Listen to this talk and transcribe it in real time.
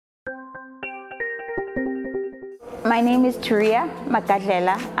My name is Turiya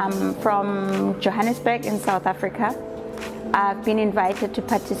Magadlela. I'm from Johannesburg in South Africa. I've been invited to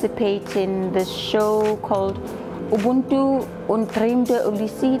participate in this show called Ubuntu und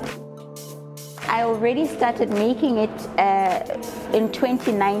lucide. I already started making it in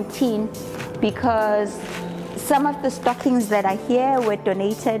 2019 because some of the stockings that are here were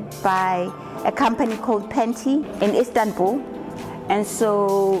donated by a company called Panty in Istanbul. And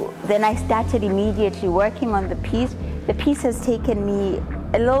so then I started immediately working on the piece. The piece has taken me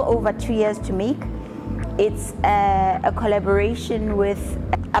a little over 2 years to make. It's a collaboration with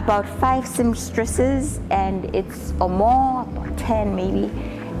about 5 seamstresses, and it's or more, about 10 maybe.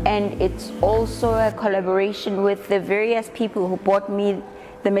 And it's also a collaboration with the various people who bought me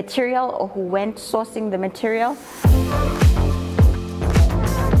the material or who went sourcing the material.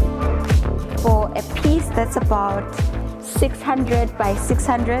 For a piece that's about 600 by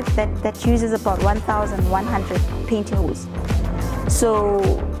 600, that uses about 1,100 painting hools. So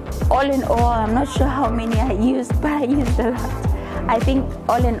all in all, I'm not sure how many I used, but I used a lot. I think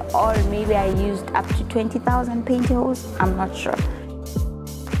all in all, maybe I used up to 20,000 painting hools. I'm not sure.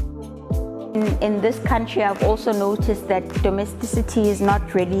 In this country, I've also noticed that domesticity is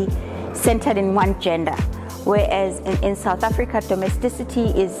not really centered in one gender, whereas in South Africa, domesticity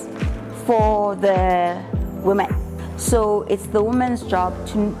is for the women. So it's the woman's job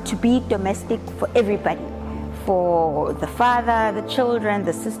to be domestic for everybody, for the father, the children,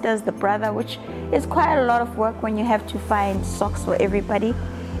 the sisters, the brother, which is quite a lot of work when you have to find socks for everybody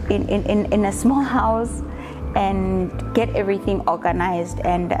in a small house and get everything organized.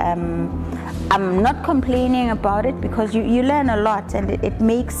 And I'm not complaining about it because you learn a lot, and it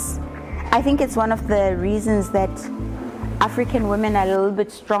makes, I think it's one of the reasons that African women are a little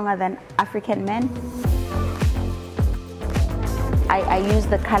bit stronger than African men. I use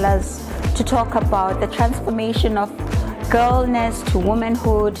the colors to talk about the transformation of girlness to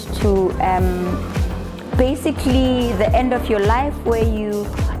womanhood to basically the end of your life where you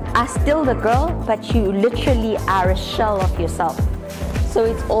are still the girl, but you literally are a shell of yourself. So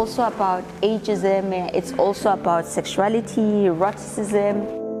it's also about ageism, it's also about sexuality,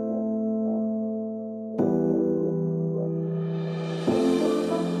 eroticism.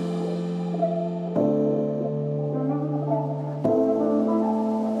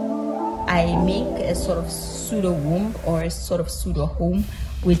 I make a sort of pseudo womb or a sort of pseudo home,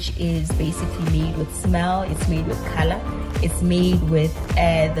 which is basically made with smell, it's made with color, it's made with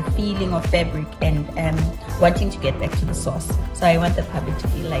the feeling of fabric and wanting to get back to the source. So I want the public to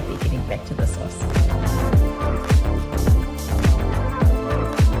feel like they're getting back to the source.